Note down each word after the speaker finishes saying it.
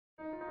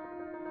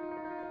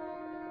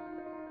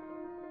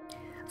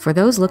For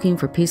those looking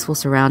for peaceful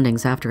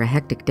surroundings after a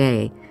hectic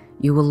day,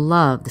 you will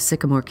love the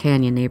Sycamore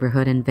Canyon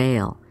neighborhood in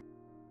Vail.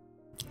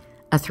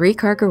 A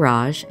 3-car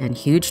garage and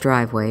huge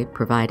driveway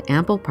provide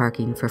ample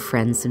parking for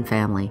friends and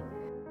family.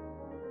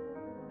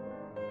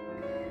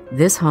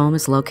 This home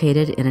is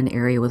located in an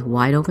area with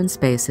wide open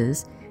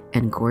spaces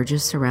and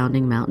gorgeous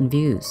surrounding mountain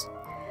views.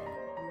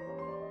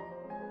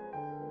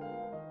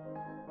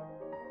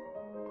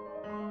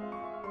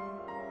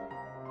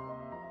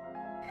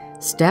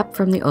 Step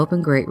from the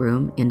open great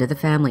room into the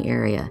family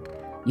area.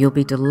 You'll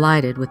be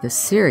delighted with the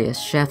serious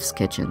chef's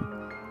kitchen.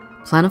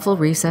 Plentiful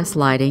recessed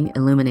lighting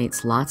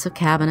illuminates lots of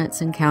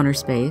cabinets and counter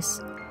space,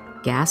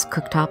 gas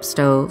cooktop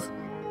stove,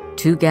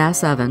 2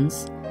 gas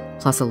ovens,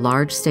 plus a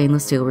large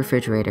stainless steel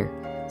refrigerator.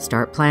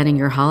 Start planning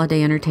your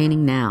holiday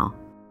entertaining now.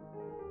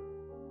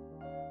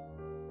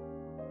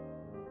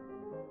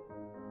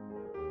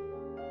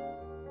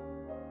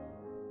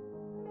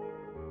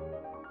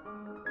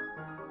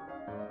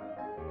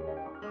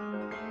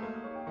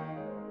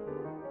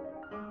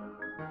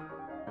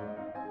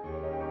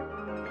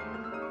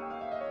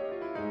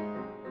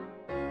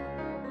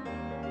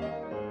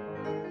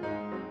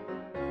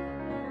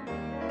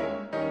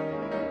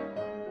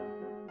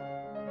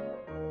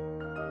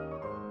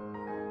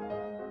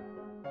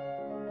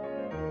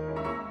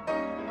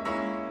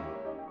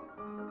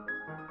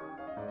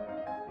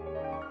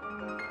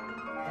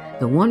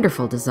 The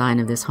wonderful design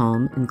of this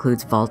home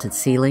includes vaulted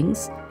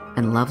ceilings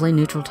and lovely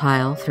neutral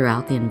tile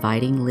throughout the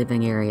inviting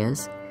living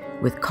areas,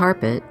 with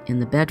carpet in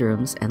the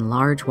bedrooms and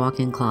large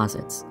walk-in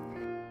closets.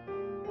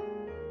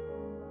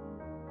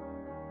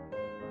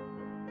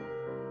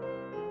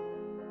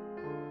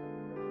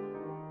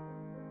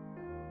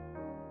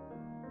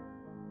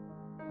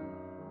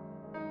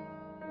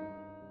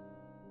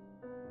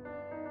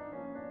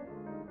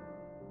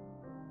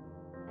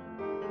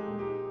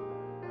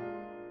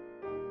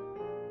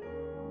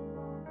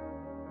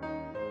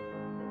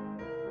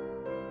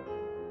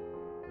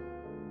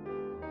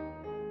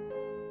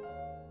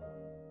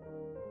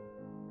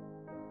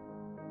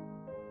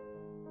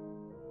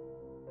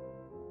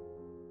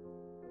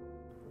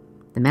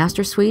 The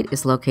master suite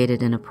is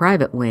located in a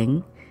private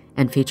wing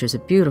and features a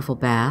beautiful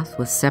bath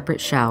with separate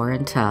shower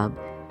and tub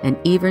and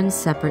even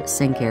separate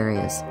sink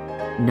areas.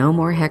 No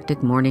more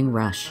hectic morning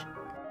rush.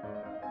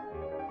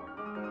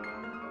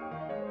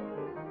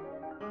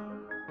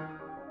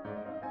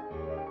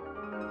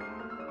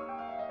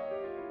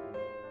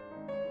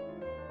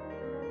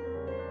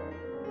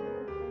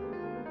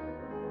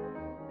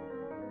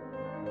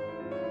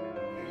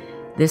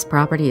 This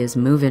property is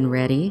move-in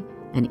ready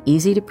and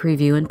easy to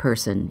preview in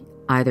person,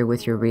 either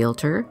with your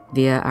realtor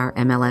via our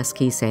MLS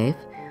key safe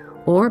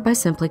or by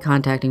simply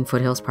contacting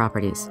Foothills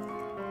Properties.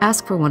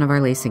 Ask for one of our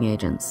leasing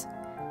agents.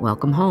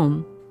 Welcome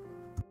home.